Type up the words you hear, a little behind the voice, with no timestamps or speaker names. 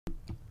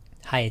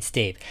Hi, it's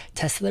Dave.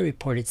 Tesla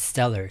reported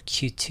stellar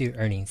Q2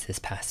 earnings this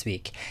past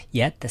week,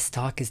 yet the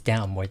stock is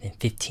down more than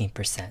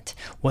 15%.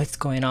 What's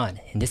going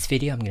on? In this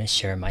video, I'm going to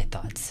share my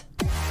thoughts.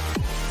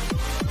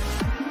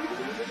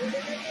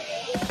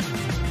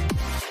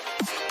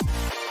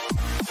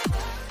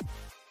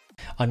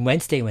 On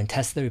Wednesday, when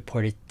Tesla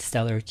reported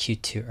stellar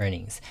Q2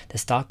 earnings, the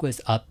stock was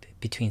up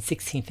between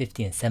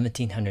 $1,650 and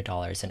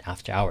 $1,700 in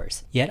after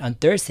hours. Yet on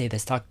Thursday, the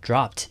stock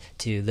dropped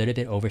to a little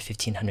bit over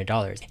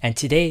 $1,500. And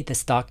today, the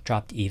stock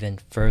dropped even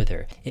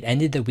further. It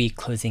ended the week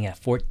closing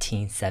at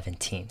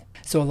 $1,417.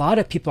 So a lot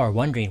of people are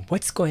wondering,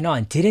 what's going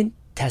on? Didn't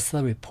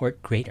Tesla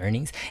report great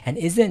earnings? And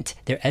isn't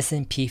their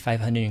S&P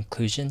 500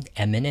 inclusion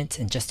imminent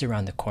and just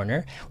around the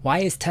corner? Why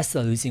is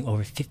Tesla losing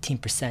over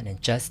 15% in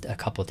just a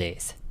couple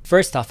days?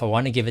 First off, I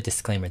want to give a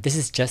disclaimer. This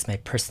is just my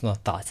personal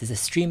thoughts. It's a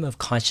stream of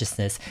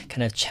consciousness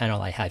kind of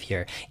channel I have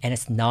here, and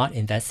it's not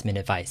investment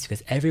advice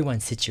because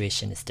everyone's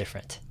situation is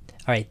different.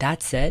 All right,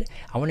 that said,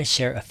 I want to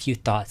share a few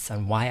thoughts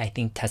on why I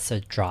think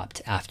Tesla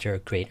dropped after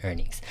great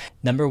earnings.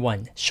 Number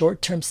one,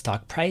 short-term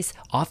stock price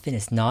often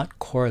is not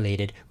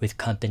correlated with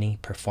company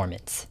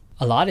performance.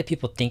 A lot of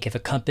people think if a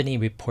company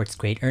reports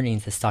great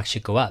earnings, the stock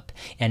should go up.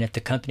 And if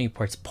the company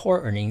reports poor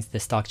earnings, the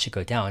stock should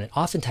go down. And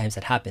oftentimes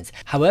that happens.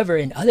 However,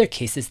 in other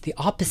cases, the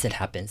opposite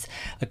happens.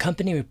 A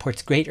company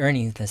reports great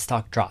earnings and the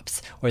stock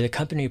drops. Or the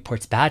company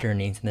reports bad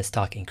earnings and the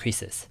stock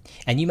increases.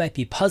 And you might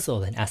be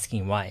puzzled and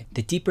asking why.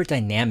 The deeper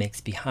dynamics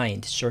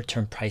behind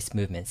short-term price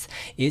movements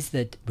is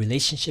the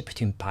relationship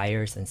between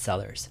buyers and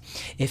sellers.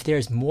 If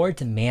there's more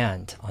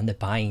demand on the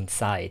buying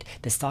side,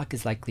 the stock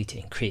is likely to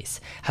increase.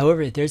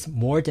 However, if there's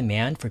more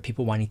demand for people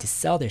wanting to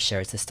sell their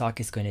shares, the stock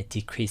is going to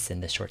decrease in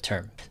the short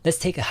term. Let's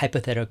take a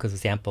hypothetical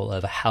example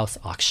of a house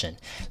auction.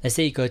 Let's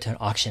say you go to an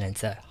auction and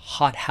it's a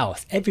hot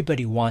house.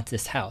 Everybody wants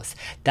this house.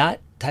 That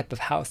type of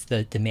house,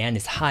 the demand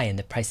is high and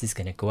the price is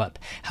going to go up.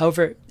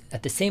 However,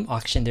 at the same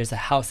auction, there's a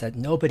house that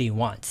nobody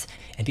wants.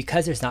 And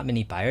because there's not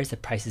many buyers, the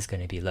price is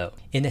going to be low.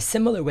 In a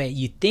similar way,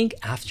 you'd think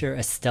after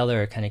a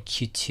stellar kind of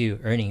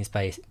Q2 earnings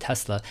by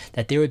Tesla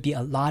that there would be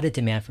a lot of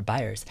demand for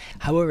buyers.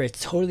 However,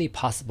 it's totally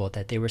possible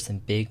that there were some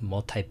big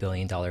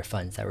multi-billion-dollar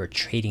funds that were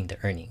trading the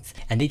earnings.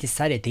 And they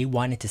decided they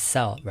wanted to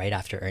sell right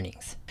after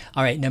earnings.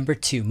 All right, number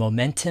two,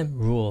 momentum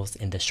rules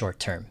in the short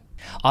term.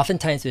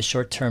 Oftentimes with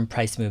short-term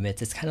price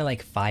movements, it's kind of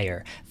like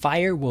fire.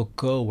 Fire will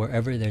go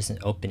wherever there's an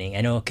opening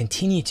and it will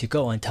continue to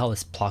go until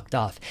it's blocked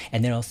off,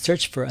 and then it'll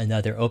search for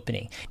another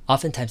opening.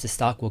 Oftentimes the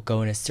stock will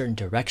go in a certain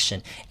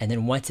direction, and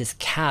then once it's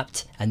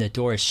capped and the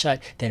door is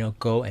shut, then it'll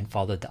go and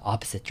follow the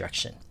opposite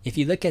direction. If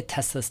you look at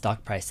Tesla's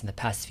stock price in the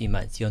past few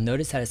months, you'll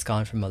notice that it's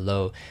gone from a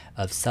low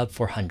of sub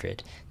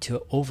 400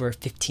 to over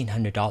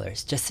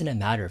 $1,500 just in a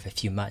matter of a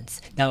few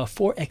months. Now a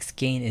 4x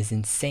gain is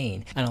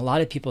insane, and a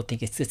lot of people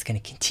think it's just going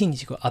to continue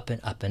to go up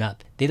and up and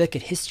up. They look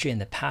at history in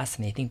the past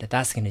and they think that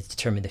that's going to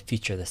determine the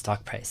future of the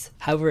stock price.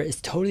 However,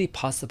 it's totally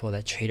possible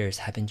that traders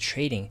have been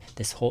trading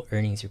this whole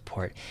earnings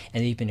report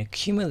and they've been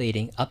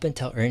accumulating up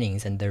until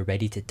earnings and they're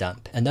ready to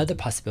dump. Another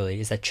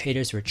possibility is that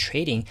traders were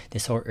trading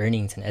this whole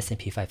earnings and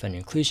S&P 500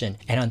 inclusion,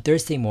 and on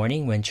Thursday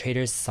morning when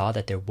traders saw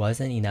that there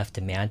wasn't enough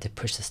demand to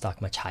push the stock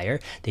much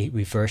higher, they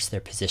reversed their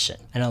position.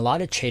 And a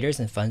lot of traders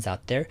and funds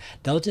out there,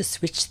 they'll just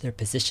switch their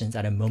positions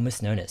at a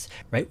moment's notice.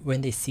 Right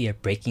when they see a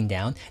breaking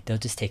down, they'll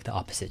just take the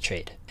opposite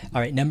trade.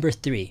 All right, number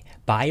three,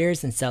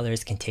 buyers and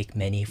sellers can take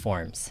many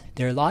forms.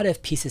 There are a lot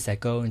of pieces that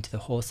go into the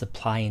whole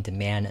supply and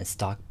demand and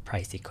stock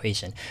price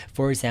equation.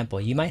 For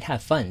example, you might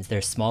have funds. There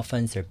are small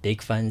funds, there are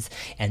big funds,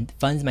 and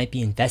funds might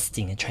be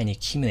investing and trying to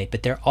accumulate,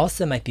 but there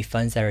also might be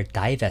funds that are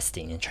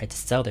divesting and trying to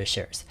sell their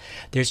shares.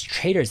 There's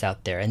traders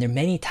out there, and there are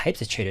many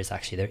types of traders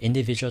actually. There are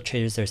individual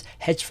traders, there's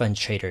hedge fund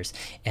traders,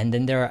 and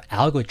then there are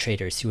algo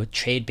traders who would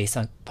trade based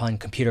upon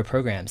computer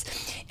programs.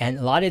 And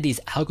a lot of these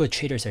algo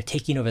traders are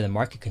taking over the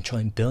market,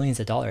 controlling billions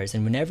of dollars,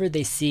 and whenever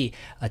they see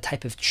a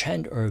type of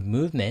trend or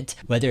movement,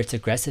 whether it's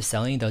aggressive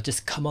selling, they'll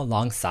just come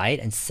alongside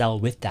and sell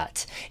with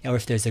that. Or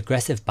if there's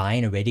aggressive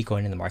buying already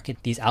going in the market,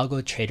 these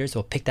algo traders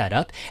will pick that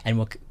up and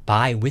will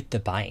buy with the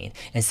buying.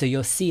 And so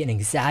you'll see an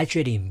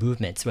exaggerating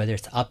movements, whether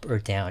it's up or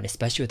down,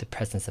 especially with the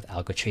presence of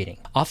algo trading.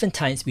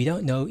 Oftentimes, we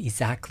don't know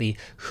exactly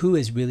who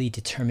is really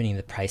determining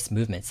the price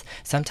movements.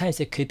 Sometimes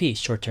it could be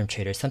short-term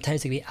traders,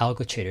 sometimes it could be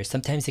algo traders,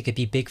 sometimes it could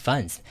be big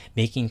funds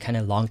making kind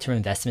of long-term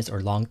investments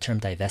or long-term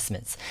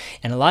divestments.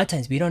 And a lot of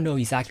times we don't know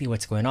exactly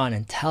what's going on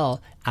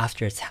until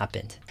after it's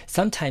happened.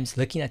 Sometimes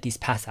looking at these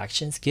past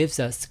actions gives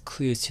us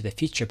clues to the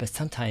future, but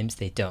sometimes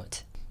they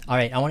don't. All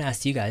right, I want to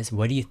ask you guys,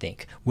 what do you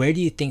think? Where do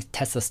you think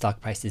Tesla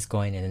stock price is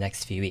going in the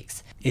next few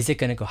weeks? Is it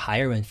going to go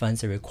higher when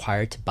funds are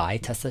required to buy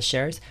Tesla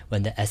shares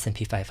when the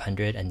S&P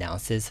 500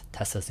 announces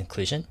Tesla's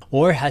inclusion?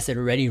 Or has it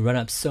already run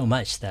up so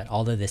much that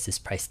all of this is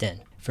priced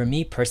in? For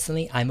me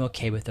personally, I'm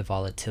okay with the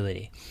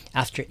volatility.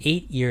 After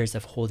 8 years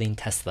of holding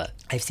Tesla,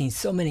 I've seen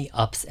so many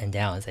ups and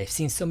downs. I've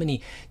seen so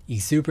many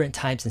exuberant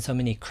times and so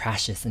many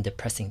crashes and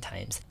depressing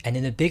times. And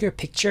in the bigger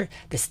picture,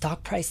 the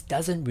stock price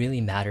doesn't really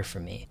matter for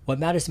me. What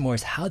matters more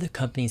is how the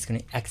company is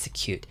going to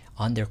execute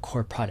on their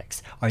core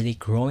products. Are they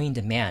growing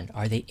demand?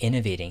 Are they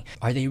innovating?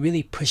 Are they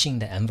really pushing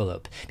the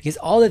envelope? Because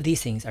all of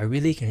these things are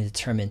really going to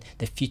determine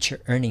the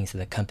future earnings of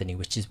the company,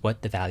 which is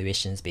what the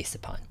valuation is based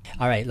upon.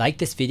 All right, like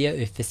this video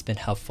if it's been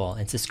helpful,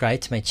 and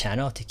subscribe to my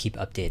channel to keep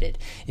updated.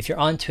 If you're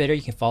on Twitter,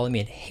 you can follow me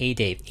at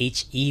HeyDave,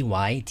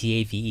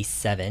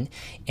 HeyDave7,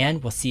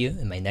 and we'll see you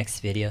in my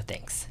next video.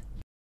 Thanks.